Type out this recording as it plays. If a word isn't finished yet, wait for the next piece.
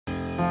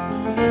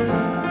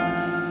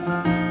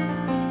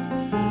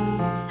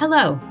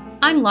Hello,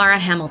 I'm Laura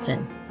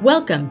Hamilton.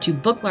 Welcome to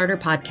Book Larder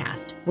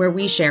Podcast, where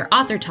we share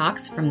author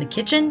talks from the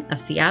kitchen of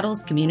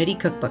Seattle's community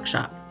cookbook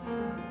shop.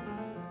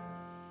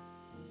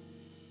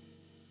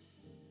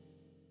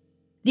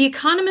 The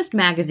Economist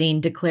magazine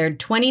declared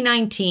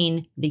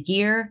 2019 the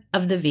year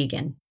of the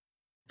vegan.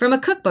 From a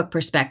cookbook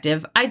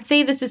perspective, I'd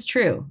say this is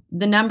true.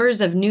 The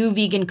numbers of new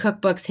vegan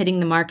cookbooks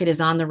hitting the market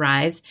is on the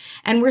rise,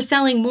 and we're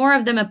selling more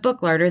of them at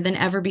Book Larder than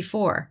ever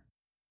before.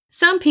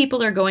 Some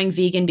people are going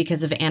vegan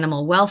because of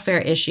animal welfare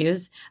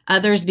issues,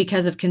 others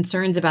because of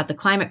concerns about the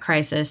climate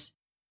crisis.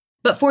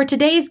 But for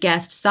today's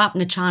guest,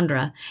 Sapna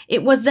Chandra,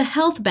 it was the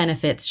health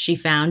benefits she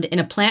found in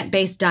a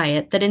plant-based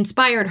diet that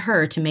inspired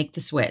her to make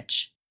the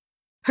switch.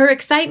 Her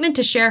excitement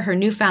to share her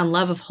newfound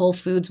love of whole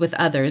foods with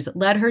others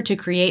led her to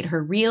create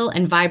her Real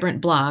and Vibrant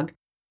blog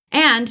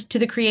and to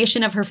the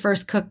creation of her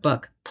first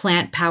cookbook,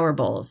 Plant Power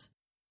Bowls.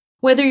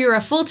 Whether you're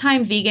a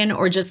full-time vegan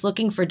or just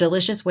looking for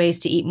delicious ways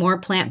to eat more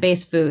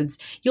plant-based foods,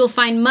 you'll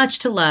find much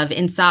to love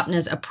in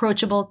Sapna's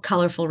approachable,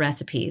 colorful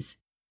recipes.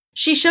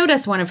 She showed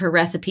us one of her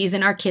recipes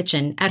in our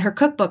kitchen at her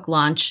cookbook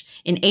launch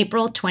in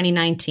April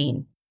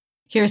 2019.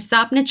 Here's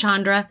Sapna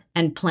Chandra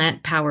and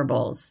Plant Power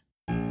Bowls.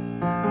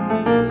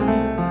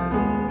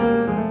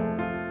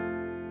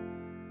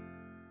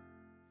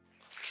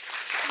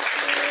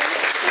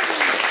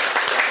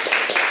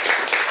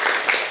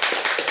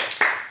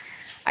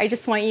 I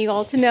just want you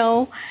all to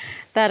know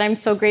that I'm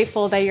so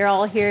grateful that you're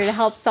all here to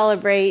help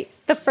celebrate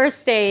the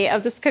first day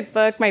of this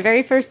cookbook, my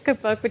very first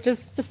cookbook, which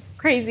is just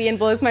crazy and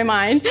blows my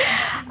mind.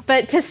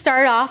 But to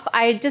start off,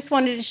 I just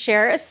wanted to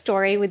share a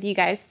story with you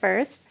guys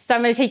first. So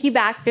I'm going to take you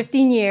back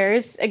 15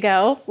 years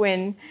ago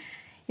when,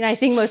 I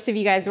think most of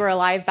you guys were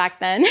alive back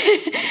then.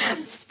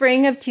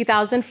 Spring of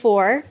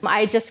 2004,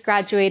 I just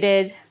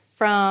graduated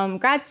from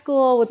grad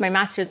school with my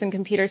master's in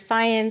computer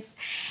science.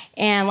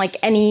 And like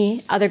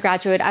any other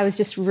graduate, I was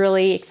just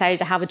really excited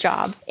to have a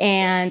job.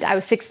 And I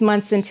was 6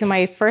 months into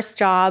my first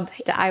job.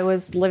 I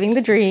was living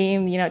the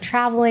dream,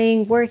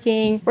 traveling,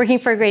 working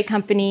for a great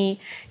company,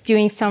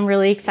 doing some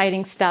really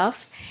exciting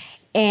stuff.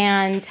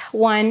 And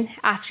one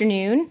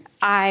afternoon,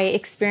 I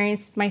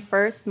experienced my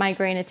first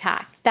migraine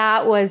attack.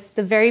 That was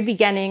the very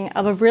beginning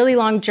of a really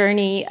long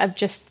journey of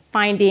just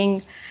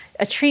finding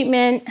a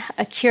treatment,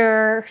 a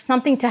cure,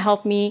 something to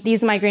help me.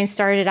 These migraines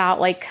started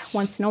out like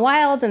once in a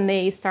while, then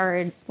they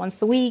started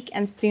once a week,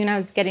 and soon I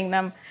was getting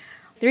them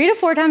 3 to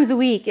 4 times a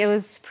week. It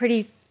was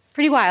pretty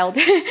wild.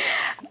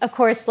 Of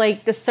course,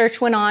 like the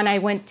search went on. I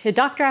went to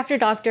doctor after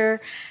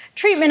doctor,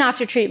 treatment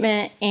after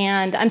treatment,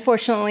 and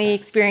unfortunately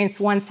experienced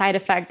one side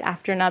effect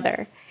after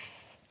another.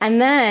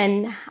 And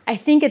then I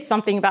think it's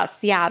something about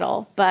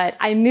Seattle, but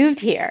I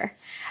moved here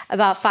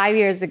about 5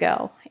 years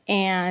ago,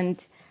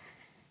 and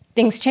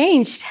things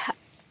changed.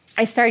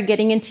 I started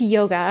getting into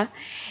yoga,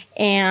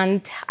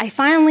 and I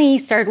finally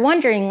started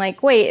wondering,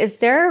 wait, is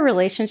there a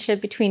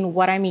relationship between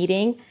what I'm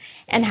eating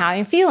and how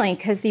I'm feeling?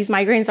 Because these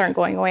migraines aren't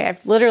going away.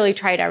 I've literally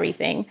tried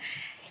everything.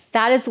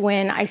 That is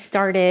when I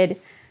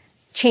started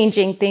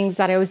changing things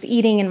that I was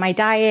eating in my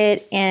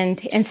diet, and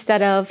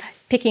instead of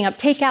picking up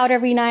takeout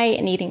every night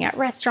and eating at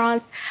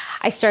restaurants,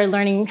 I started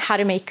learning how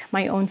to make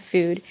my own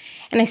food.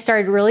 And I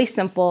started really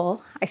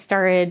simple. I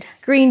started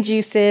green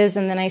juices,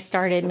 and then I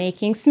started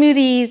making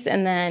smoothies,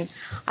 and then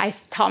I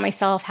taught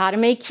myself how to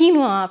make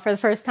quinoa for the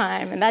first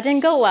time, and that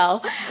didn't go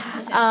well.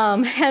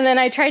 And then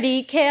I tried to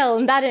eat kale,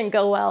 and that didn't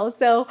go well.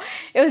 So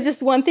it was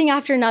just one thing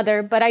after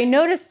another. But I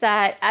noticed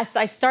that as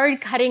I started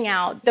cutting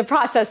out the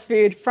processed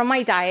food from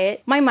my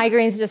diet, my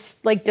migraines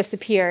just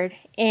disappeared.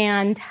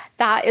 And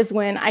that is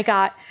when I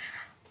got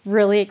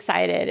really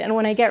excited. And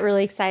when I get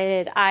really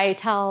excited, I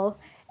tell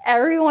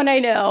everyone I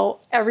know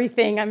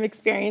everything I'm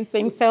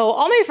experiencing. So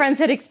all my friends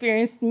had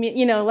experienced,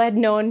 had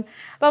known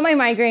about my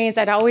migraines.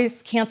 I'd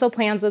always cancel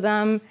plans with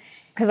them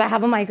because I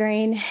have a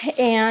migraine.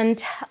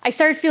 And I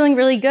started feeling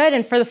really good.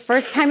 And for the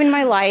first time in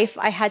my life,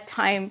 I had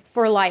time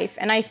for life.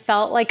 And I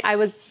felt like I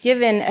was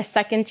given a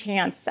second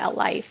chance at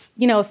life.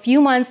 A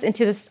few months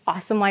into this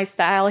awesome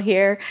lifestyle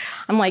here,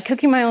 I'm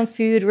cooking my own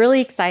food,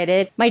 really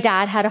excited. My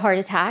dad had a heart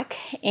attack,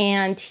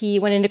 and he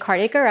went into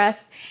cardiac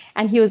arrest,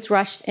 and he was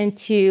rushed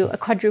into a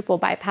quadruple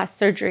bypass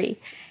surgery.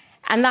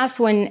 And that's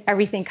when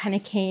everything kind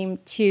of came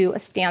to a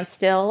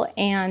standstill.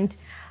 And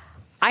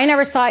I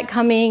never saw it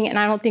coming, and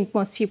I don't think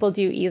most people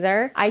do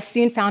either. I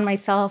soon found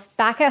myself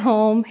back at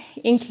home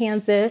in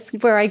Kansas,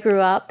 where I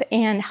grew up,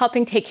 and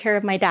helping take care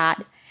of my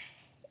dad.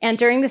 And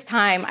during this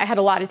time, I had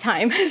a lot of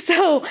time.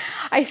 So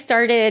I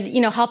started,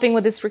 helping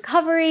with this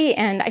recovery,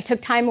 and I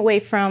took time away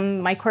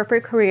from my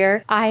corporate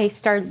career. I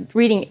started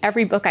reading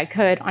every book I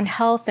could on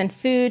health and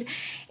food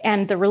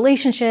and the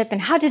relationship,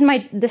 and how did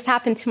this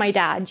happen to my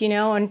dad,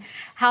 and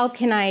how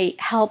can I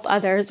help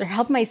others or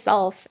help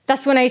myself?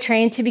 That's when I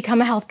trained to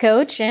become a health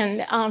coach.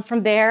 And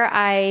from there,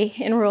 I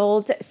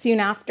enrolled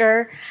soon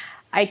after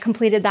I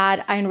completed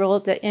that. I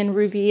enrolled in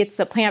Ruby. It's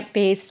a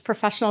plant-based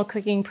professional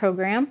cooking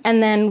program.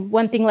 And then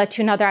one thing led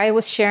to another. I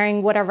was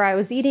sharing whatever I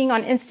was eating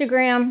on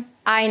Instagram,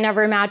 I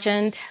never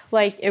imagined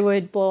like it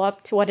would blow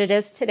up to what it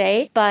is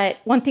today. But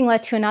one thing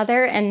led to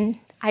another, and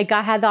I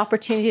had the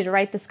opportunity to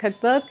write this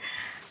cookbook,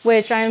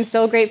 which I am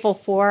so grateful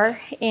for.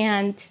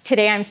 And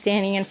today I'm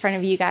standing in front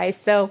of you guys.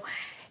 So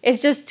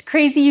it's just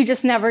crazy. You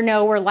just never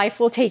know where life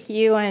will take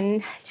you.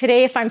 And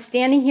today, if I'm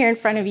standing here in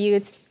front of you,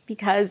 it's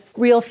because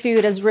real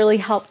food has really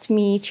helped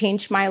me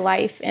change my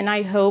life. And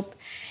I hope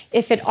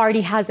if it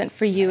already hasn't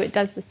for you, it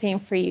does the same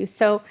for you.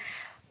 So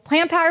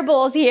Plant Power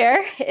Bowls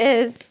here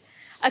is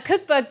a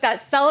cookbook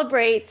that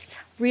celebrates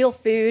real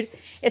food.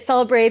 It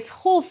celebrates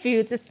whole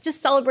foods. It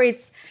just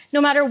celebrates no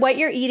matter what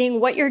you're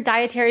eating, what your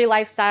dietary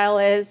lifestyle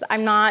is.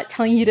 I'm not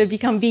telling you to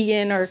become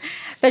vegan or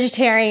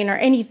vegetarian or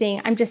anything.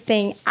 I'm just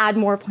saying add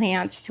more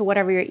plants to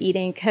whatever you're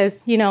eating because,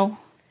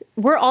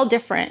 we're all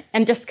different.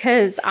 And just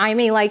because I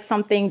may like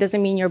something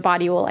doesn't mean your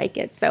body will like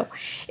it. So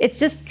it's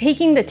just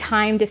taking the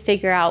time to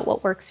figure out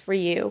what works for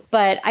you.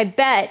 But I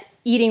bet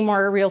eating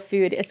more real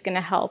food is going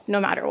to help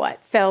no matter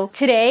what. So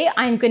today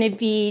I'm going to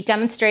be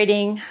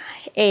demonstrating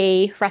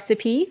a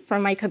recipe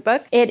from my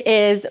cookbook. It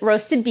is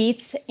roasted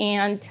beets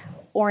and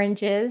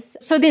oranges.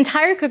 So the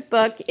entire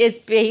cookbook is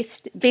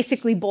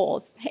basically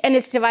bowls, and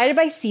it's divided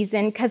by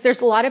season because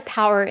there's a lot of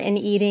power in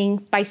eating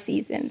by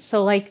season.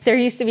 So like there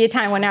used to be a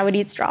time when I would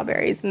eat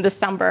strawberries in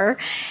December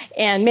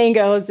and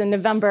mangoes in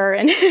November,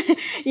 and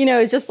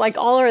it's just like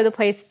all over the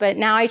place. But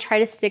now I try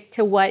to stick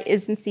to what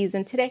is in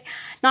season today.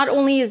 Not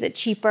only is it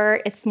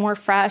cheaper, it's more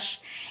fresh,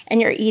 and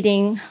you're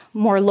eating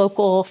more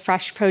local,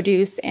 fresh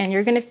produce, and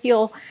you're going to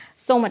feel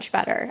so much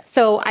better.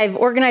 So I've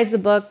organized the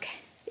book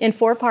in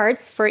 4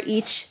 parts for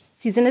each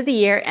season of the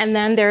year. And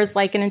then there's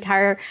like an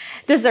entire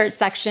dessert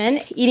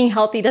section. Eating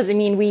healthy doesn't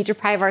mean we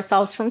deprive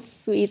ourselves from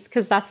sweets,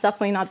 because that's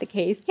definitely not the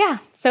case. Yeah,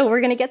 so we're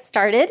gonna get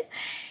started.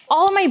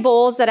 All of my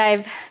bowls that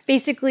I've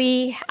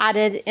basically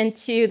added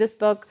into this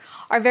book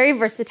are very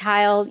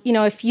versatile.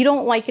 If you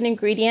don't like an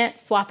ingredient,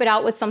 swap it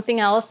out with something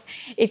else.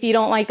 If you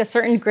don't like a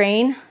certain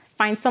grain,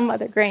 find some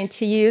other grain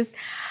to use.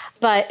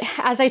 But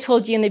as I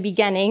told you in the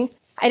beginning,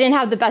 I didn't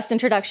have the best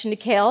introduction to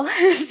kale.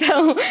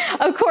 So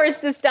of course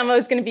this demo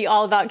is going to be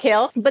all about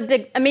kale. But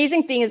the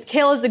amazing thing is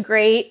kale is a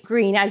great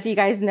green, as you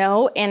guys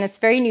know, and it's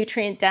very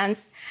nutrient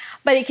dense,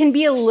 but it can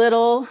be a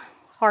little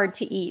hard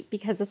to eat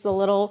because it's a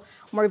little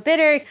more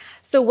bitter.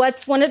 So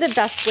what's one of the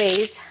best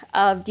ways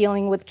of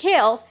dealing with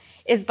kale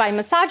is by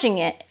massaging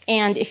it.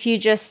 And if you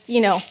just,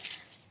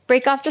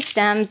 break off the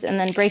stems and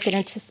then break it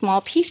into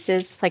small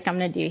pieces, like I'm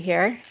going to do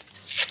here,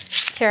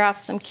 tear off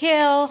some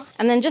kale,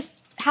 and then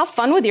just have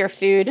fun with your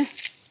food.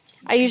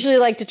 I usually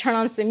like to turn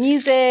on some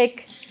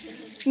music,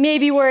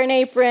 maybe wear an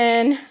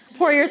apron,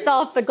 pour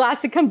yourself a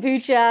glass of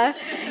kombucha,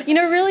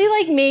 really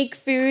like make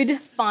food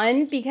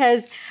fun,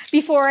 because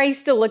before I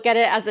used to look at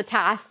it as a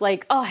task,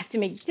 like, oh, I have to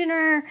make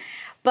dinner.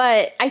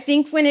 But I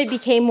think when it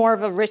became more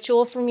of a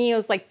ritual for me, it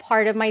was like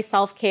part of my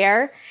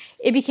self-care,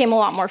 it became a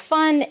lot more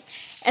fun.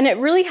 And it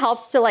really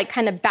helps to like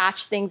kind of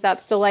batch things up.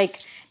 So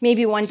like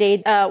maybe one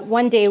day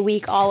a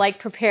week, I'll like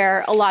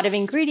prepare a lot of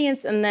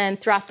ingredients, and then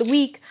throughout the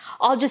week,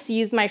 I'll just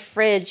use my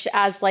fridge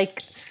as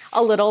like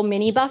a little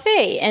mini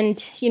buffet. And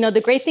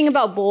the great thing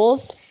about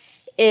bowls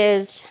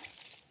is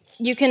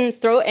you can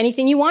throw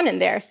anything you want in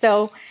there.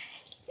 So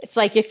it's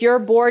like if you're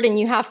bored and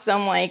you have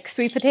some like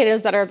sweet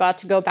potatoes that are about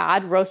to go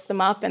bad, roast them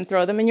up and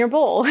throw them in your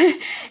bowl.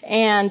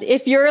 And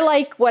if you're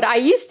like what I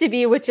used to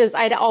be, which is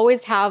I'd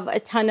always have a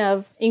ton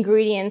of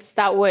ingredients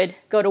that would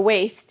go to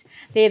waste.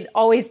 They'd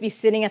always be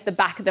sitting at the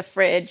back of the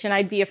fridge, and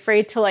I'd be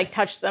afraid to like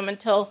touch them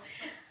until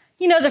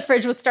the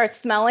fridge would start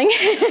smelling.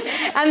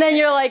 And then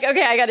you're like,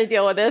 okay, I got to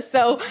deal with this.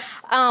 So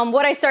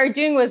what I started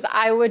doing was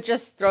I would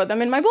just throw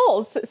them in my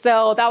bowls.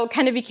 So that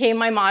kind of became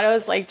my motto,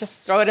 is like, just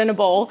throw it in a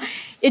bowl.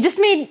 It just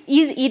made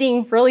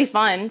eating really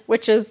fun,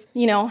 which is,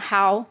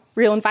 how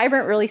Real and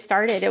Vibrant really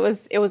started.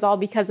 It was all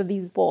because of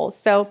these bowls.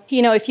 So,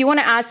 if you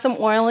want to add some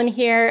oil in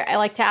here, I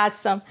like to add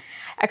some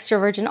extra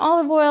virgin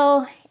olive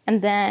oil,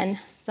 and then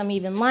some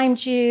even lime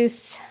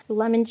juice,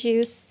 lemon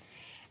juice.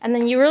 And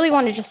then you really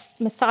want to just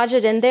massage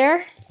it in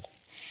there.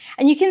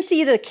 And you can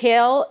see the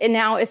kale, and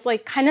now it's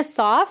like kind of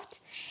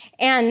soft,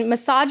 and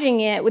massaging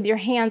it with your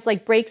hands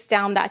like breaks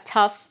down that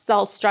tough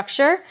cell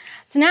structure.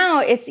 So now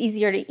it's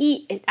easier to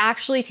eat. It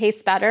actually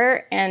tastes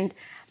better, and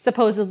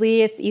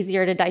supposedly it's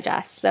easier to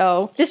digest.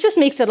 So this just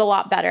makes it a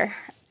lot better.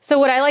 So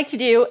what I like to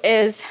do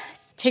is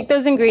take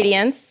those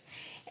ingredients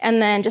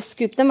and then just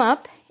scoop them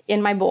up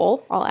in my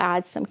bowl. I'll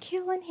add some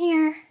kale in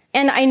here.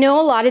 And I know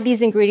a lot of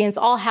these ingredients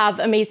all have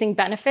amazing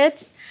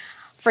benefits.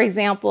 For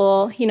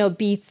example,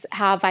 beets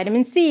have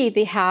vitamin C,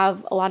 they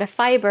have a lot of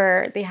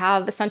fiber, they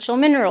have essential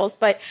minerals,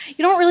 but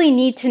you don't really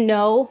need to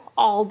know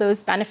all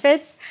those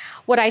benefits.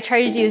 What I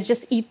try to do is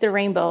just eat the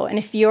rainbow. And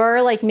if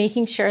you're like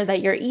making sure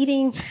that you're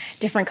eating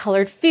different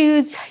colored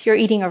foods, you're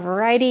eating a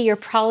variety, you're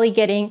probably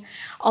getting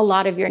a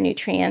lot of your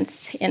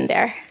nutrients in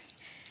there.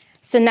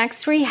 So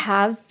next we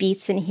have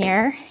beets in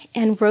here,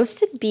 and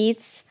roasted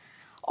beets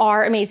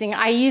are amazing.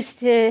 I used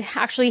to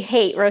actually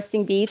hate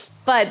roasting beets,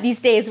 but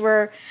these days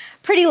we're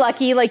pretty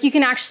lucky. Like, you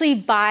can actually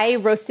buy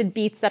roasted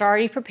beets that are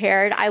already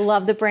prepared. I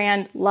love the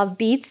brand Love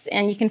Beets,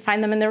 and you can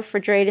find them in the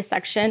refrigerated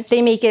section.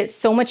 They make it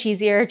so much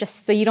easier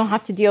just so you don't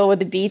have to deal with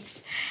the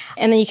beets.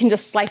 And then you can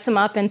just slice them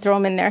up and throw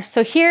them in there.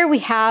 So here we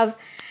have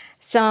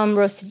some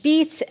roasted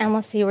beets, and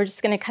let's see, we're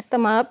just gonna cut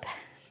them up.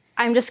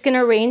 I'm just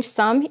gonna arrange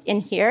some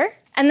in here.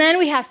 And then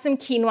we have some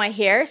quinoa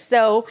here.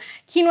 So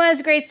quinoa is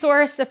a great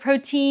source of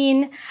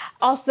protein.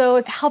 Also,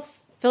 it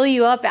helps fill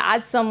you up,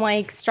 add some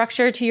like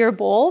structure to your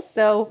bowl.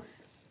 So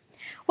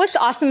what's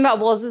awesome about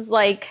bowls is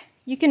like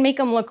you can make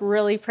them look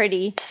really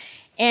pretty,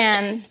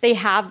 and they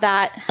have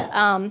that.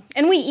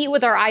 And we eat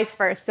with our eyes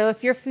first. So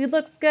if your food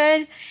looks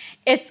good,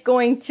 it's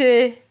going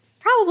to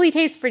probably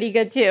taste pretty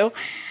good too.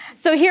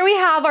 So here we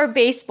have our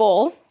base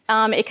bowl.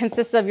 It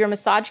consists of your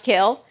massaged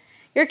kale,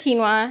 your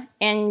quinoa,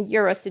 and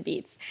your roasted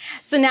beets.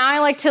 So now I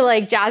like to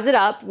like jazz it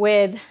up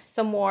with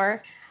some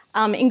more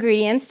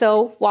ingredients.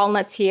 So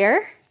walnuts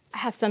here. I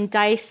have some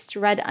diced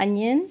red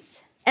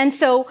onions. And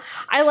so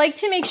I like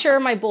to make sure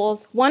my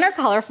bowls, one, are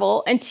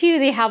colorful, and two,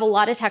 they have a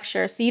lot of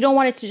texture. So you don't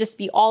want it to just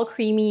be all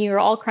creamy or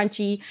all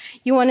crunchy.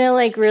 You want to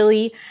like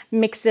really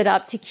mix it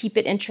up to keep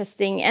it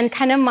interesting. And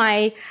kind of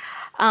my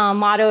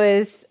motto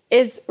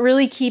is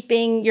really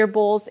keeping your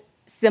bowls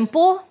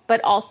simple,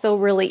 but also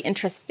really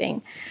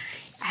interesting.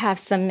 I have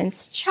some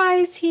minced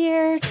chives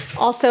here,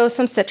 also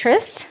some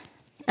citrus,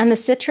 and the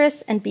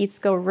citrus and beets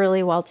go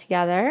really well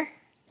together.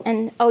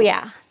 And oh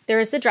yeah, there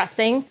is the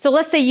dressing. So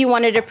let's say you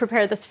wanted to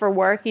prepare this for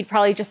work, you'd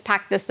probably just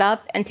pack this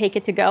up and take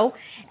it to go,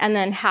 and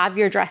then have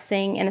your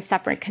dressing in a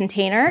separate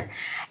container.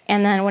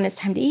 And then when it's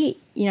time to eat,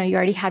 you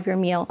already have your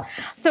meal.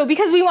 So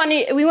because we want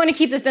to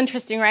keep this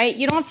interesting, right?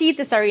 You don't have to eat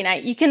this every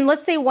night. You can,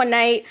 let's say one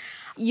night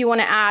you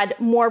want to add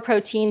more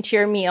protein to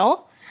your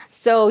meal.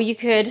 So you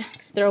could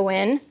throw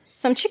in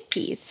some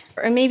chickpeas,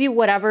 or maybe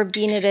whatever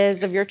bean it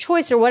is of your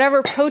choice, or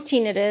whatever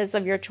protein it is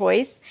of your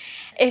choice.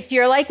 If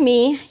you're like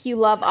me, you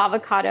love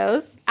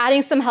avocados,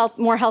 adding some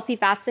more healthy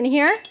fats in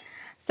here.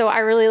 So I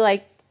really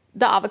like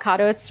the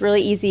avocado. It's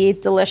really easy,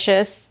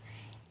 delicious.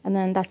 And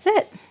then that's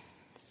it.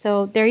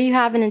 So there you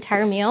have an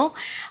entire meal,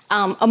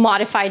 a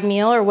modified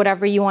meal, or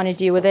whatever you want to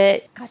do with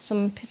it. Got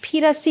some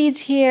pepita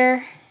seeds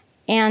here,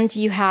 and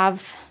you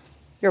have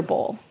your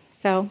bowl.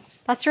 So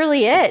that's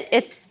really it.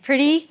 It's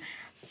pretty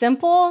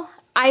simple.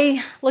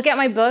 I look at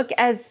my book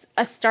as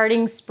a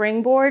starting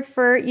springboard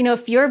for,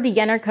 if you're a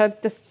beginner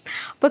cook, this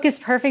book is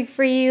perfect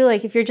for you.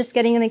 Like if you're just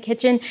getting in the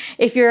kitchen,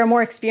 if you're a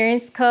more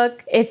experienced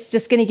cook, it's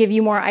just going to give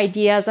you more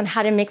ideas on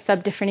how to mix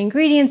up different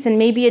ingredients and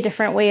maybe a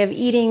different way of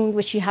eating,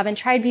 which you haven't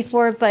tried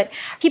before, but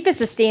keep it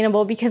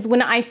sustainable. Because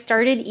when I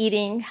started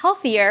eating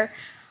healthier,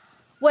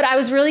 what I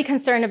was really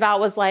concerned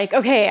about was like,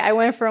 okay, I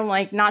went from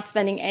like not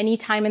spending any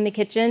time in the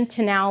kitchen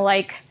to now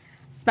like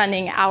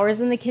spending hours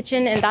in the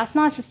kitchen, and that's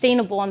not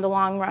sustainable in the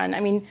long run. I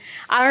mean,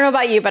 I don't know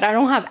about you, but I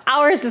don't have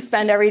hours to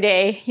spend every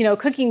day,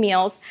 cooking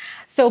meals.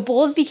 So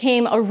bowls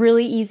became a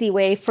really easy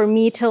way for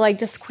me to like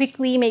just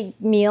quickly make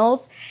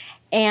meals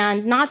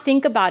and not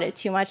think about it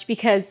too much,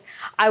 because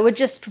I would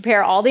just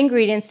prepare all the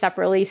ingredients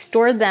separately,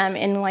 store them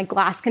in like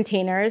glass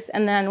containers,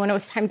 and then when it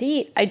was time to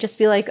eat, I'd just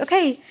be like,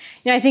 okay,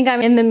 I think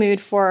I'm in the mood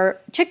for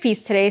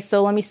chickpeas today,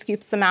 so let me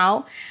scoop some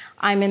out.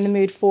 I'm in the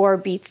mood for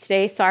beets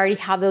today, so I already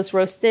have those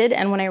roasted,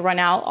 and when I run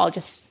out, I'll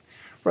just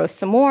roast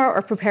some more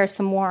or prepare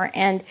some more,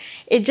 and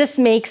it just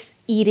makes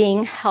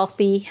eating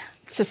healthy,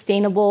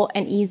 sustainable,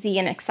 and easy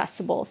and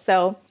accessible.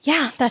 So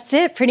yeah, that's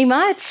it pretty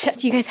much.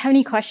 Do you guys have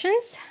any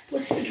questions?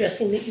 What's the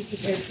dressing that you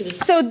prepared for this?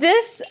 So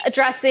this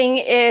dressing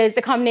is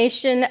a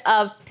combination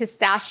of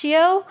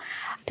pistachio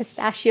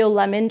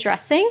lemon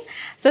dressing.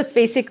 So it's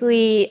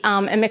basically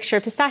a mixture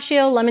of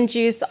pistachio, lemon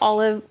juice,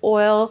 olive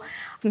oil,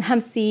 some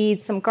hemp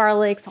seeds, some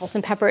garlic, salt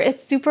and pepper.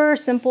 It's super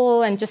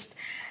simple, and just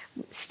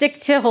stick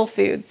to whole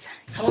foods.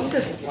 How long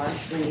does it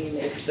last when you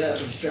make the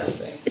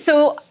dressing?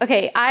 So,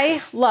 okay, I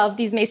love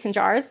these mason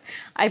jars.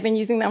 I've been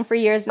using them for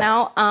years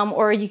now,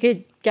 or you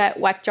could get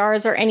wet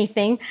jars or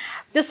anything.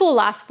 This will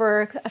last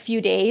for a few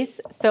days.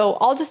 So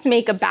I'll just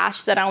make a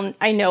batch that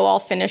I know I'll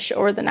finish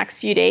over the next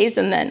few days,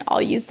 and then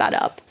I'll use that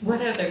up. What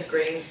other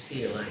grains do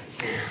you like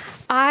to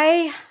use?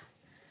 I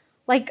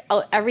like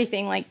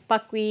everything, like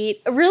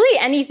buckwheat, really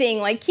anything.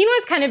 Like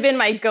quinoa's kind of been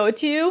my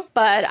go-to,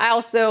 but I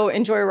also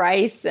enjoy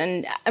rice.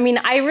 And I mean,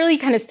 I really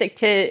kind of stick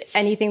to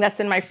anything that's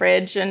in my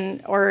fridge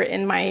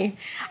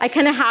I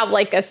kind of have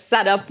like a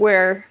setup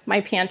where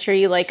my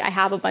pantry, like I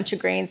have a bunch of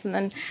grains, and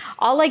then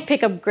I'll like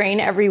pick up grain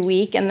every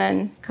week and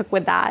then cook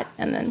with that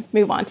and then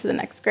move on to the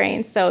next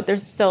grain. So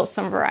there's still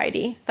some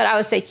variety, but I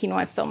would say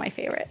quinoa is still my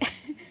favorite.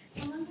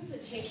 How long does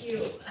it take you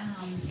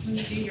when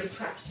you do your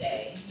prep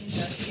day,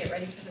 to get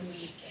ready for the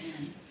week?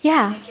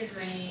 Make your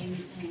grain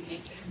and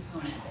make the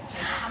components.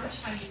 Like, how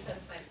much time do you set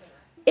aside for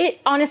that?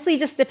 It honestly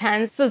just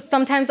depends. So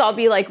sometimes I'll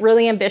be like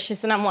really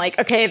ambitious, and I'm like,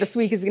 okay, this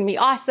week is gonna be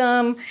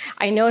awesome.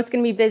 I know it's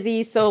gonna be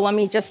busy, so let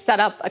me just set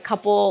up a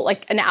couple,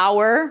 like an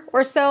hour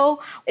or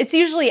so. It's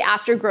usually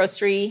after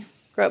grocery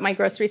my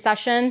grocery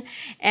session.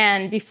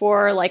 And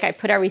before like I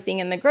put everything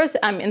in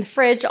the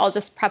fridge, I'll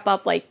just prep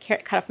up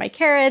cut up my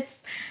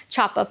carrots,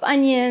 chop up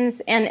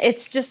onions. And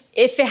it's just,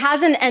 if it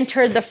hasn't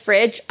entered the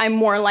fridge, I'm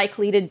more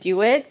likely to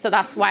do it. So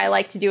that's why I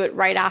like to do it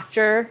right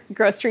after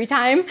grocery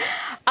time.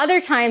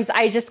 Other times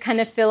I just kind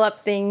of fill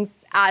up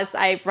things as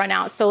I've run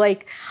out. So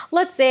like,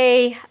 let's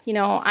say,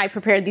 I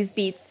prepared these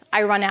beets,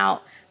 I run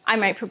out, I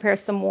might prepare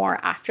some more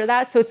after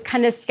that. So it's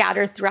kind of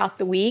scattered throughout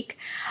the week.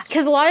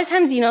 Because a lot of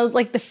times,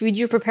 like the food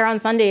you prepare on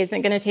Sunday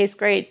isn't going to taste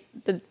great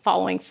the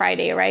following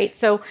Friday, right?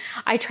 So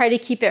I try to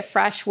keep it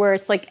fresh where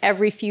it's like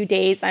every few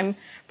days I'm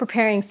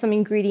preparing some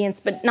ingredients,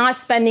 but not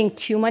spending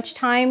too much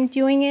time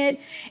doing it.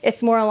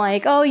 It's more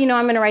like, I'm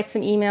going to write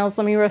some emails.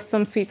 Let me roast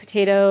some sweet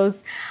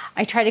potatoes.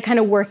 I try to kind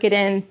of work it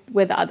in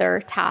with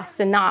other tasks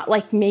and not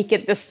like make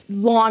it this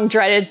long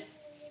dreaded,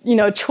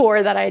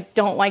 chore that I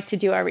don't like to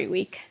do every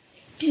week.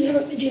 Do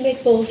you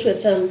make bowls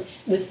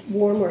with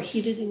warm or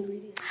heated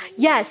ingredients?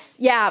 Yes.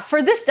 Yeah.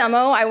 For this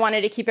demo, I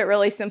wanted to keep it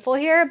really simple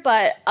here,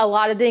 but a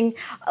lot of things,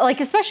 like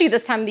especially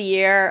this time of the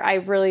year, I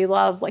really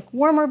love like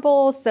warmer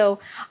bowls. So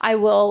I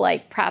will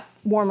like prep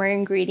warmer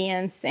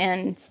ingredients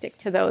and stick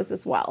to those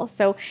as well.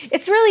 So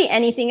it's really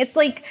anything. It's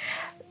like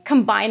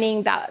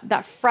combining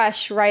that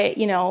fresh, right,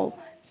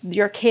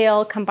 your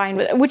kale combined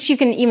with, which you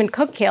can even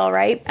cook kale,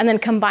 right? And then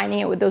combining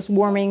it with those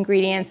warm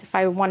ingredients. If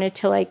I wanted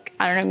to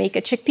make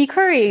a chickpea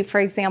curry, for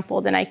example,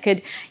 then I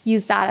could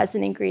use that as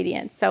an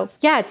ingredient. So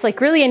yeah, it's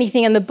like really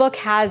anything. And the book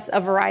has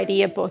a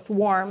variety of both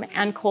warm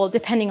and cold,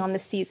 depending on the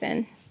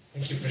season.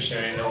 Thank you for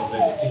sharing all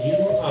this.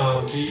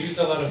 Do you use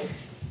a lot of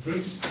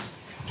fruits?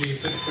 Do you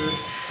put fruit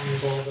in your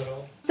bowls at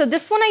all? So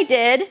this one I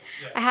did. Yeah.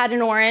 I had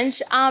an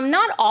orange.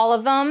 Not all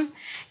of them.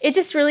 It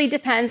just really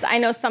depends. I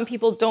know some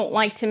people don't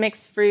like to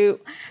mix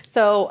fruit.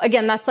 So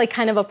again, that's like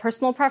kind of a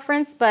personal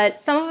preference, but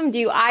some of them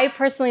do. I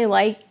personally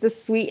like the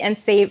sweet and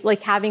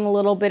like having a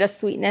little bit of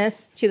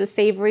sweetness to the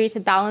savory to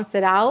balance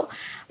it out.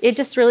 It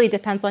just really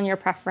depends on your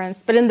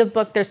preference. But in the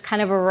book, there's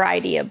kind of a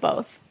variety of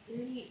both. Are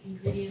there any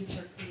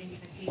ingredients or cooking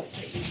techniques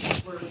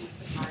that you were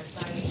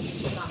surprised by and you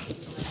thought you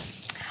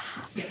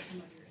would get some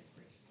of your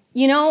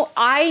inspiration?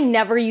 I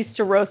never used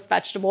to roast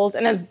vegetables,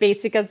 and as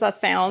basic as that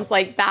sounds,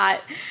 like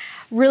that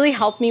really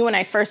helped me when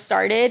I first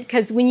started,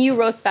 because when you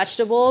roast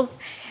vegetables,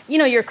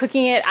 you're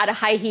cooking it at a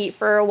high heat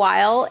for a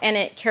while and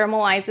it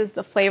caramelizes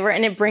the flavor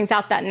and it brings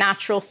out that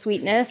natural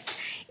sweetness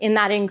in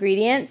that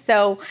ingredient.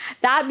 So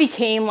that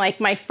became like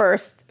my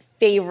first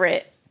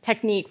favorite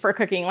technique for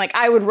cooking. Like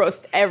I would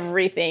roast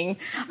everything.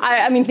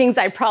 I mean, things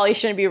I probably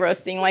shouldn't be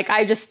roasting. Like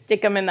I just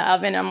stick them in the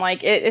oven. I'm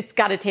like, it's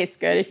got to taste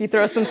good. If you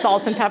throw some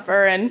salt and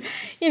pepper and,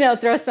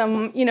 throw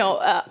some,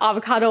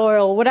 avocado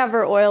oil,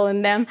 whatever oil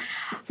in them.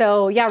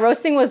 So yeah,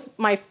 roasting was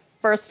my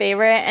first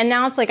favorite. And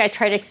now it's like I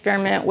try to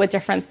experiment with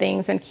different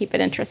things and keep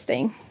it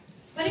interesting.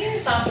 What are your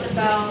thoughts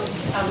about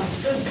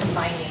food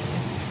combining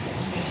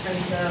in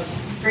terms of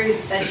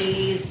fruits,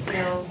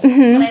 veggies?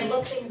 When I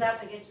look things up,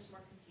 I get just more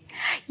confused.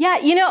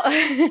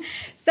 Yeah,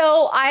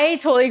 so I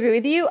totally agree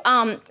with you.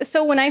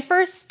 So when I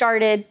first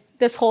started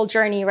this whole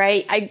journey,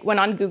 right, I went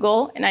on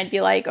Google and I'd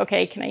be like,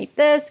 okay, can I eat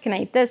this? Can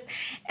I eat this?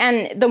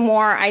 And the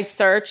more I'd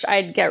search,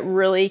 I'd get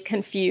really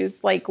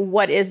confused, like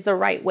what is the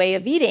right way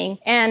of eating?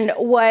 And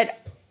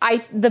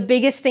the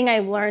biggest thing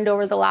I've learned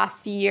over the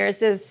last few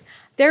years is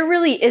there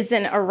really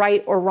isn't a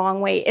right or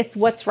wrong way. It's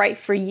what's right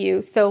for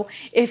you. So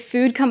if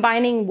food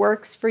combining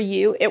works for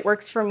you, it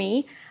works for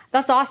me.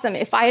 That's awesome.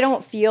 If I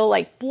don't feel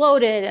like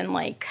bloated and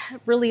like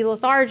really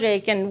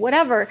lethargic and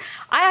whatever,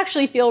 I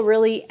actually feel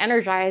really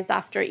energized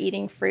after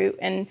eating fruit.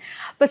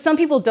 But some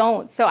people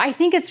don't. So I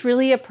think it's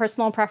really a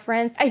personal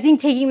preference. I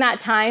think taking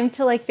that time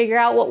to like figure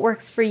out what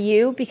works for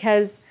you,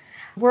 because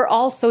we're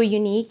all so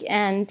unique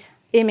and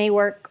it may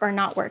work or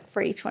not work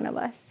for each one of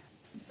us.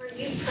 For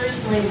you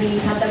personally, when you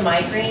had the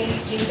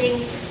migraines, do you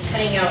think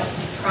cutting out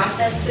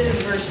processed food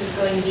versus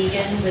going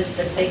vegan was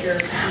the bigger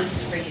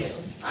piece for you?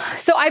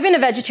 So I've been a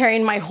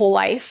vegetarian my whole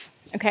life,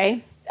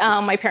 okay?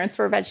 My parents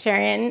were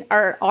vegetarian,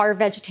 or are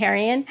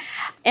vegetarian,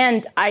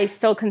 and I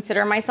still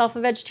consider myself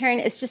a vegetarian.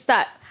 It's just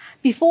that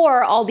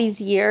before all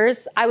these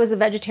years, I was a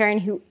vegetarian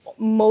who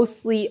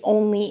mostly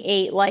only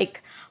ate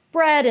like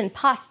bread and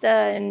pasta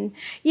and,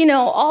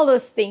 all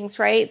those things,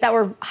 right, that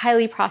were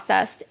highly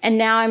processed. And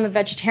now I'm a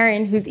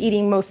vegetarian who's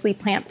eating mostly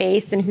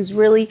plant-based and who's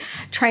really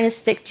trying to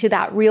stick to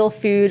that real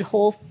food,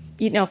 whole,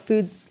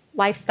 foods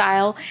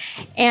lifestyle.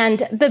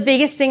 And the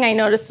biggest thing I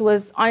noticed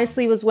was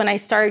when I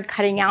started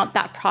cutting out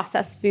that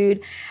processed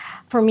food.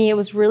 For me, it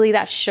was really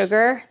that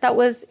sugar that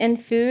was in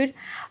food.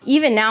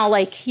 Even now,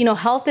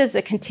 health is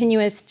a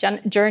continuous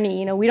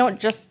journey. We don't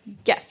just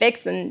get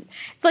fixed, and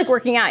it's like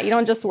working out. You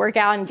don't just work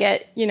out and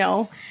get,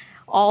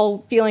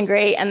 all feeling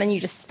great and then you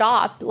just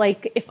stop.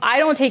 Like if I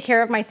don't take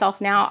care of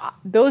myself now,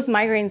 those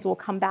migraines will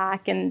come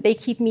back, and they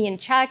keep me in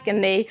check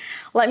and they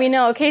let me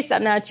know, okay,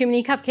 Sapna, too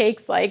many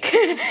cupcakes, like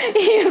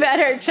you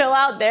better chill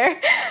out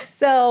there.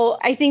 So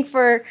I think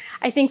for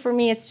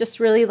me, it's just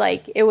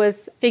really it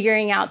was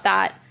figuring out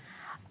that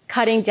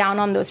cutting down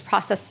on those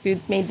processed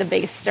foods made the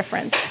biggest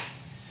difference.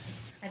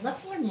 I I'd love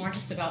to learn more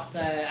just about the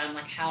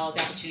like how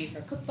the opportunity for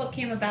a cookbook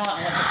came about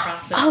and what the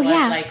process was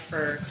like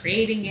for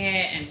creating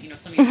it, and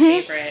some of your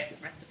favorite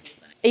recipes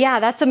in it.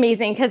 Yeah, that's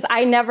amazing, because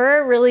I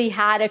never really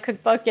had a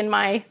cookbook in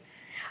my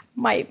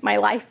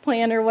life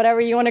plan, or whatever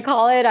you want to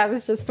call it. I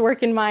was just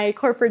working my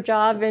corporate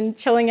job and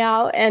chilling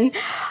out, and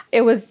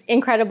it was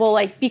incredible.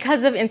 Like,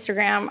 because of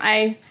Instagram,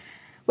 I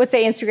would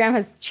say Instagram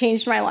has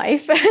changed my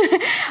life.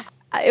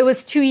 It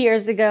was 2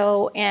 years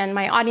ago, and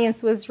my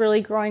audience was really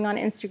growing on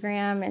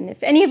Instagram. And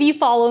if any of you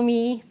follow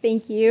me,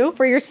 thank you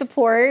for your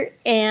support.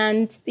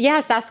 And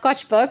yeah,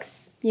 Sasquatch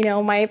Books,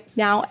 my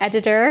now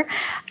editor,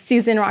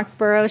 Susan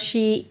Roxborough,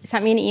 she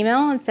sent me an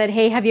email and said,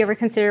 hey, have you ever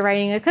considered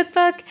writing a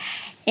cookbook?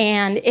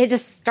 And it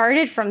just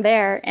started from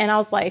there. And I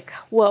was like,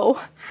 whoa,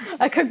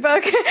 a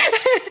cookbook.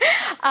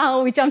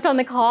 We jumped on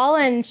the call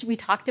and we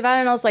talked about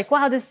it. And I was like,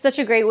 wow, this is such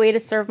a great way to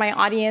serve my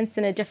audience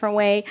in a different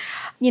way.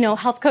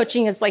 Health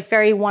coaching is like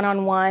very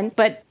one-on-one,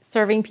 but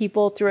serving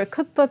people through a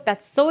cookbook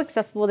that's so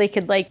accessible, they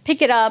could like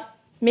pick it up,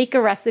 make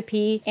a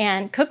recipe,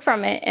 and cook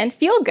from it and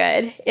feel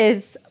good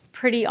is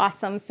pretty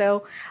awesome.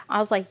 So I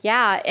was like,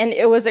 yeah. And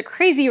it was a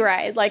crazy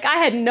ride. Like, I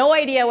had no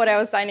idea what I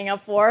was signing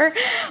up for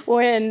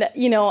when,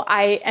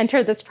 I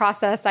entered this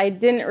process. I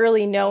didn't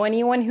really know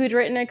anyone who'd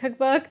written a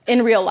cookbook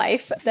in real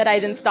life that I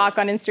didn't stalk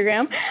on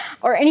Instagram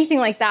or anything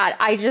like that.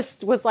 I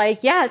just was like,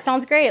 yeah, it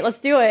sounds great. Let's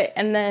do it.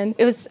 And then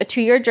it was a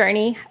 2-year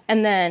journey.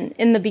 And then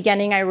in the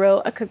beginning, I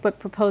wrote a cookbook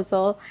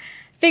proposal,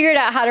 figured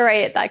out how to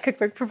write that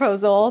cookbook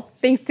proposal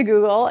thanks to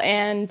Google,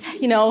 and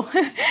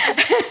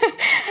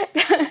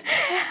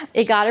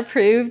it got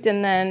approved.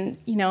 And then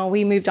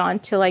we moved on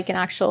to like an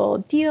actual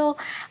deal,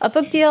 a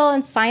book deal,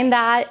 and signed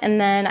that.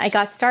 And then I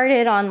got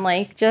started on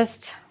like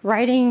just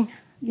writing,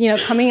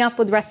 coming up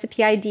with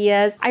recipe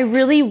ideas. I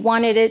really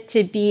wanted it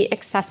to be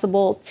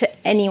accessible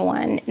to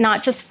anyone,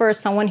 not just for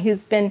someone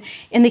who's been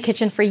in the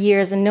kitchen for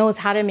years and knows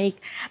how to make.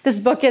 This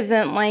book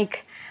isn't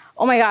like,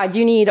 oh my God,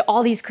 you need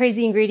all these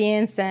crazy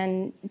ingredients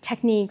and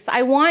techniques.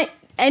 I want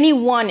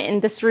anyone in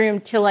this room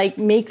to like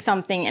make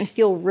something and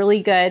feel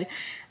really good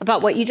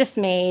about what you just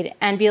made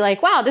and be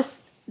like, wow,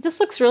 this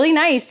looks really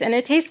nice and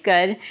it tastes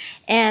good.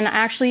 And I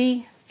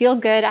actually feel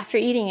good after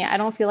eating it. I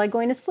don't feel like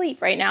going to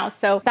sleep right now.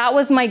 So that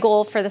was my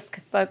goal for this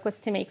cookbook, was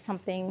to make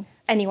something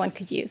anyone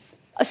could use.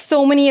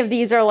 So many of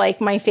these are like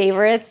my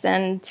favorites,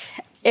 and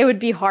it would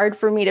be hard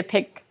for me to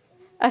pick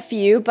a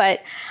few,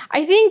 but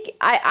I think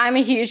I'm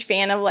a huge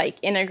fan of like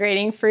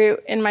integrating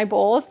fruit in my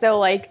bowl. So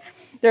like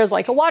there's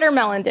like a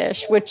watermelon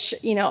dish, which,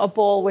 a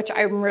bowl, which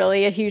I'm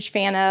really a huge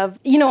fan of.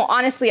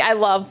 Honestly, I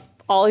love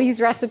all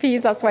these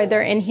recipes. That's why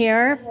they're in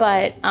here.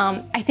 But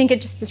I think it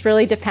just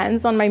really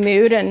depends on my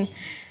mood and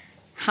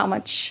how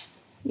much,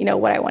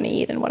 what I want to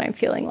eat and what I'm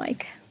feeling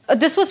like.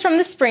 This was from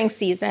the spring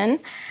season.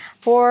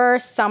 For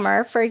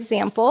summer, for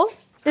example,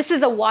 this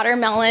is a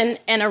watermelon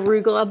and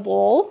arugula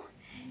bowl.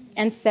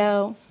 And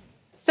so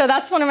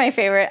that's one of my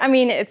favorite. I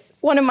mean, it's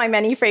one of my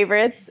many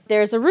favorites.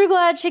 There's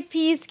arugula,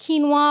 chickpeas,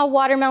 quinoa,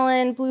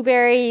 watermelon,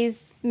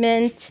 blueberries,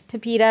 mint,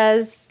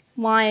 pepitas,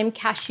 lime,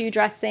 cashew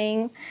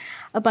dressing,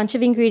 a bunch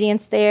of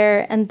ingredients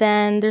there. And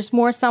then there's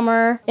more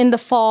summer. In the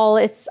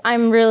fall,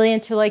 I'm really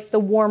into like the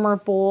warmer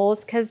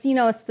bowls, because,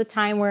 it's the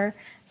time where it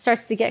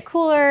starts to get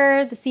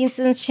cooler, the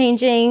season's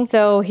changing.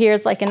 So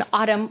here's like an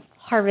autumn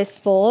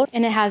harvest bowl,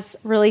 and it has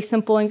really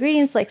simple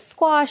ingredients like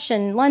squash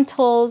and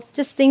lentils,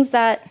 just things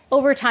that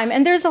over time.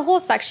 And there's a whole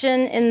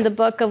section in the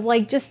book of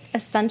like just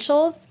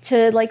essentials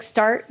to like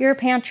start your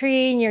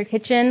pantry and your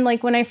kitchen.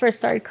 Like when I first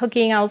started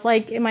cooking, I was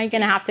like, am I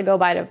gonna have to go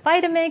buy the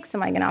Vitamix?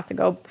 Am I gonna have to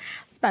go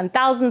spend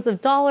thousands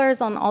of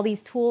dollars on all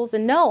these tools?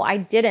 And no, I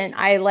didn't.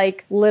 I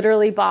like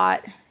literally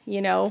bought,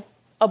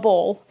 a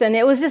bowl. And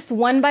it was just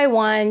one by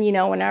one,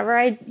 whenever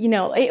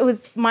it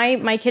was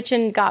my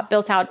kitchen got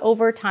built out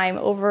over time,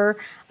 over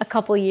a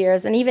couple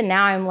years. And even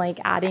now I'm like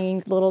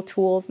adding little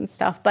tools and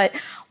stuff. But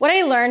what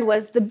I learned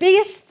was the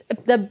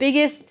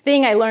biggest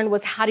thing I learned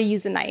was how to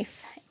use a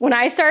knife. When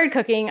I started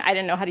cooking, I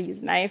didn't know how to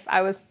use a knife.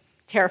 I was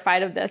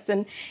terrified of this.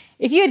 And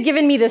if you had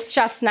given me this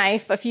chef's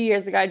knife a few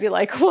years ago, I'd be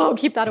like, whoa,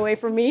 keep that away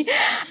from me.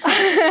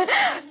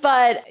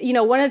 But,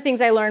 one of the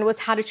things I learned was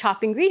how to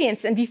chop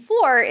ingredients. And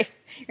before, if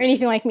you're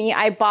anything like me,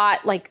 I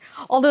bought like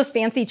all those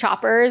fancy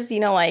choppers,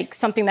 like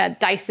something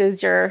that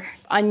dices your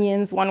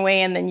onions one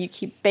way and then you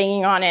keep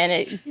banging on it and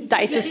it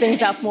dices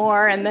things up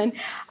more. And then,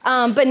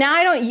 but now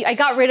I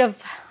got rid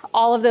of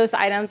all of those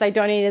items. I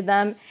donated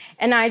them,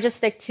 and I just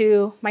stick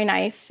to my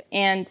knife.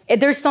 And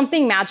there's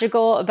something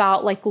magical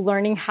about like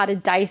learning how to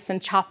dice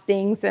and chop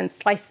things and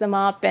slice them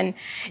up. And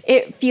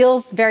it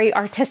feels very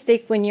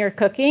artistic when you're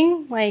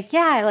cooking. Like,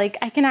 yeah, like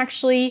I can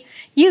actually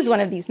use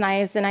one of these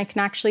knives and I can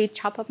actually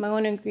chop up my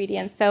own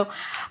ingredients. So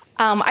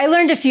I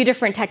learned a few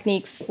different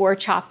techniques for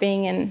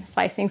chopping and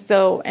slicing.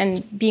 So,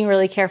 and being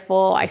really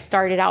careful, I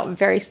started out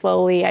very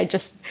slowly. I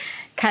just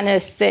kind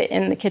of sit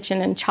in the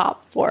kitchen and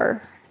chop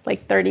for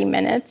like 30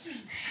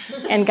 minutes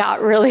and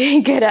got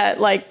really good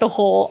at like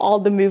all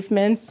the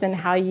movements and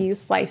how you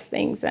slice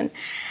things. And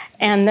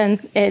then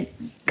it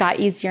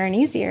got easier and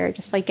easier,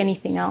 just like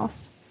anything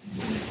else.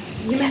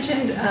 You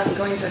mentioned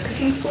going to a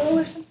cooking school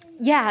or something?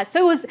 Yeah,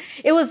 so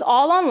it was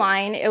all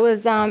online. It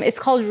was it's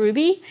called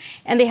Ruby,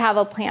 and they have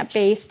a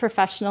plant-based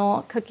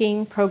professional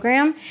cooking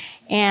program.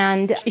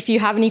 And if you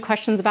have any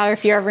questions about it,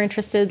 if you're ever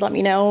interested, let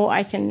me know.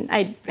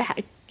 I'd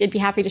be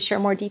happy to share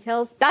more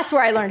details. That's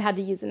where I learned how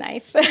to use a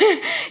knife.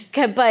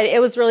 But it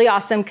was really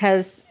awesome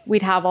because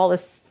we'd have all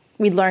this.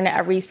 We'd learn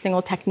every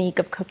single technique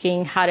of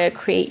cooking, how to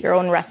create your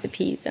own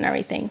recipes and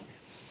everything.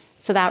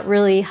 So that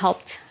really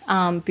helped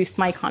boost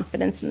my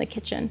confidence in the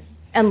kitchen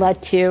and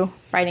led to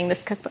writing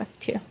this cookbook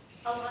too.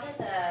 A lot of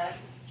the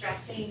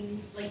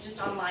dressings, like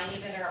just online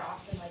even, are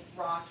often like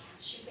raw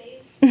cashew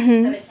based.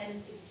 Mm-hmm. I have a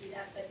tendency to do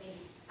that, but maybe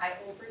I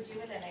overdo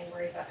it and I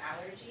worry about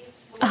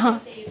allergies. What would you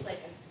say is like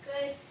a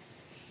good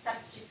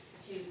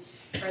substitute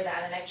for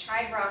that? And I've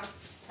tried raw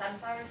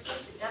sunflower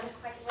seeds. It doesn't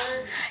quite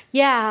work.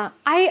 Yeah,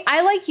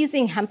 I like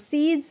using hemp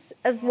seeds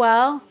as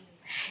well.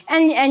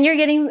 And you're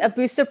getting a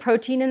boost of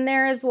protein in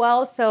there as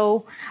well.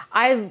 So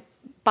I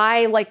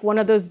buy like one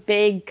of those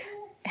big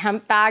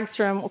hemp bags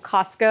from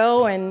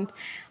Costco, and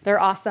they're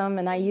awesome,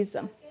 and I use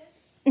them.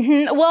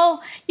 Mm-hmm.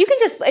 Well, you can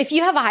just, if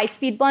you have a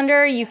high-speed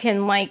blender, you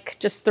can like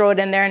just throw it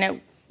in there,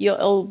 and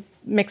it'll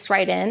mix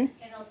right in.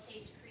 And it'll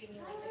taste creamy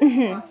like the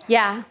Mm-hmm.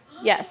 Yeah,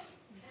 yes.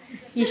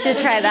 You should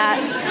try that.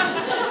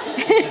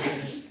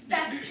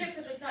 best tip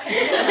of the night.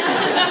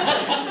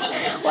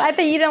 Well, I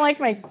think you didn't like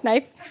my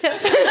knife tip.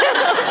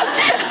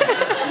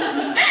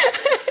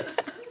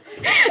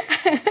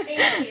 Thank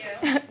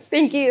you.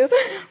 Thank you.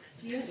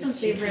 Do you have some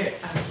favorite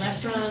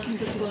restaurants,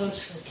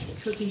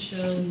 cookbooks, cooking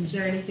shows? Is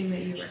there anything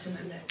that you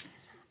recommend?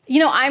 You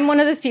know, I'm one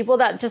of those people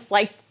that just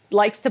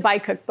likes to buy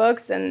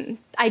cookbooks, and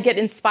I get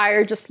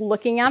inspired just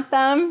looking at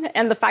them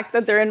and the fact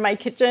that they're in my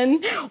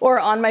kitchen or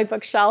on my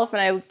bookshelf,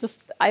 and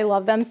I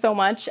love them so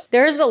much.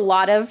 There's a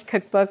lot of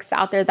cookbooks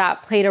out there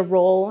that played a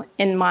role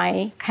in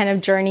my kind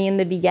of journey in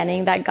the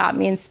beginning that got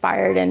me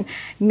inspired and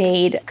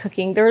made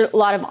cooking. There are a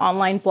lot of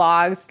online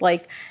blogs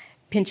like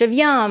Pinch of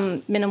Yum,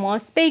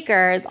 Minimalist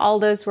Baker. All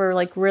those were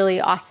like really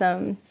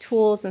awesome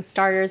tools and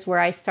starters where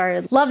I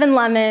started. Love and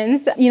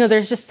Lemons. You know,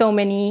 there's just so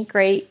many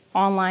great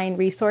online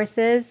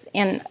resources,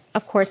 and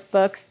of course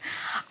books.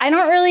 I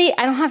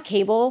don't have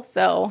cable,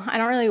 so I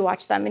don't really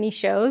watch that many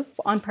shows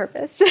on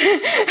purpose.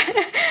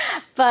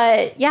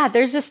 But yeah,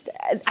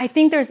 I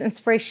think there's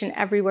inspiration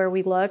everywhere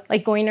we look,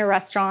 like going to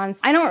restaurants.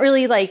 I don't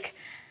really like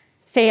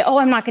say, oh,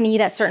 I'm not going to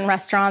eat at certain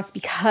restaurants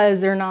because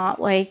they're not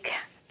like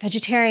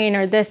vegetarian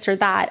or this or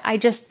that. I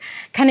just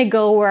kind of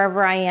go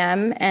wherever I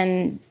am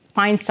and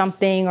find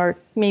something, or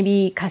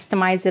maybe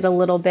customize it a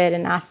little bit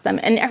and ask them.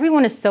 And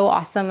everyone is so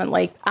awesome. And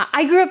like,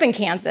 I grew up in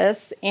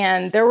Kansas,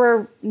 and there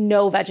were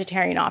no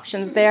vegetarian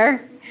options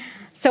there.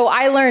 So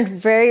I learned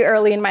very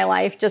early in my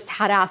life just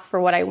how to ask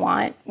for what I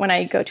want when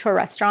I go to a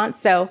restaurant.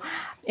 So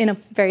in a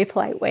very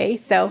polite way.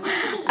 So,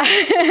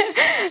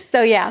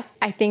 so yeah,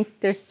 I think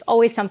there's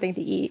always something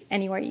to eat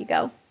anywhere you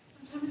go.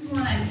 Sometimes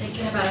when I'm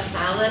thinking about a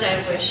salad, I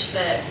wish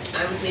that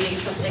I was eating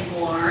something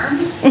warm.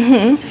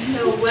 Mm-hmm.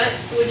 So what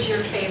would your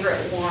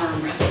favorite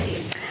warm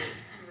recipes be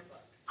in your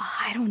book?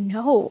 I don't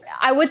know.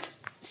 I would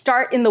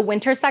start in the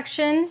winter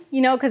section,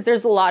 because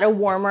there's a lot of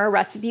warmer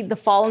recipes. The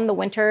fall and the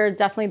winter are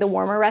definitely the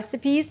warmer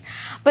recipes.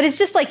 But it's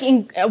just like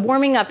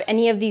warming up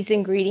any of these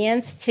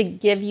ingredients to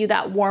give you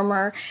that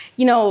warmer,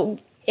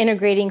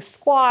 integrating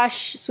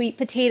squash, sweet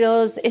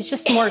potatoes. It's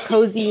just more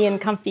cozy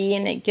and comfy,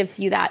 and it gives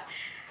you that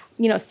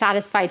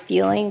satisfied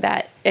feeling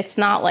that it's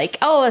not like,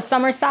 oh, a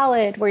summer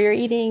salad where you're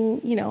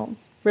eating,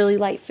 really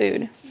light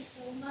food. Thank you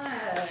so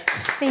much.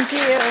 Thank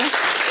you.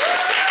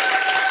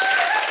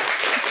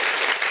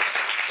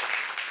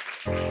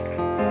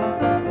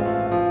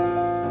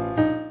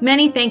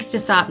 Many thanks to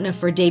Sapna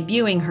for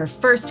debuting her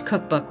first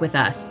cookbook with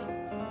us.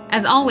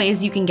 As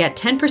always, you can get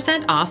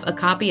 10% off a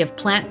copy of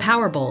Plant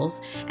Power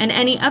Bowls and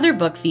any other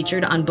book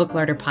featured on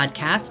Booklarder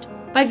Podcast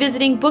by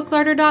visiting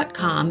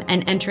booklarder.com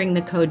and entering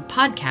the code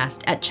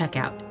podcast at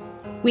checkout.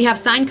 We have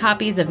signed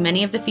copies of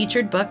many of the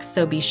featured books,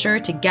 so be sure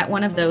to get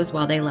one of those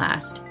while they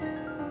last.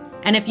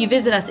 And if you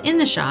visit us in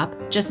the shop,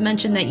 just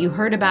mention that you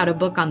heard about a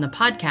book on the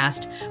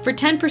podcast for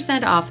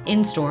 10% off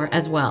in-store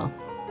as well.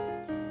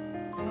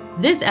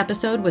 This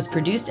episode was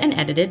produced and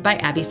edited by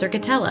Abby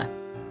Circatella.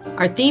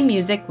 Our theme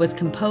music was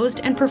composed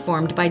and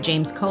performed by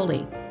James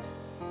Coley.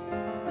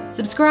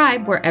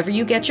 Subscribe wherever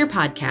you get your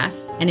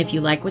podcasts, and if you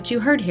like what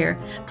you heard here,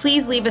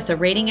 please leave us a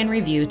rating and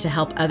review to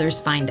help others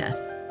find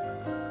us.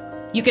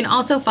 You can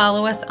also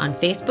follow us on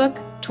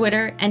Facebook,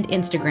 Twitter, and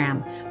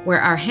Instagram,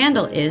 where our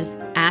handle is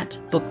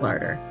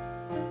 @Booklarder.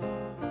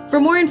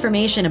 For more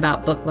information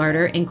about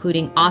Booklarder,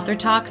 including author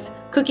talks,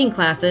 cooking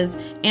classes,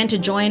 and to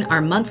join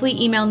our monthly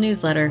email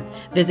newsletter,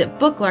 visit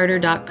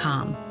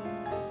booklarder.com.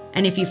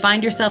 And if you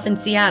find yourself in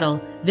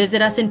Seattle,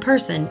 visit us in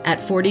person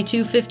at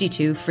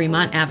 4252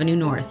 Fremont Avenue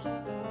North.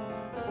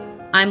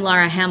 I'm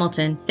Laura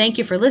Hamilton. Thank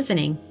you for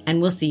listening,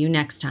 and we'll see you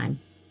next time.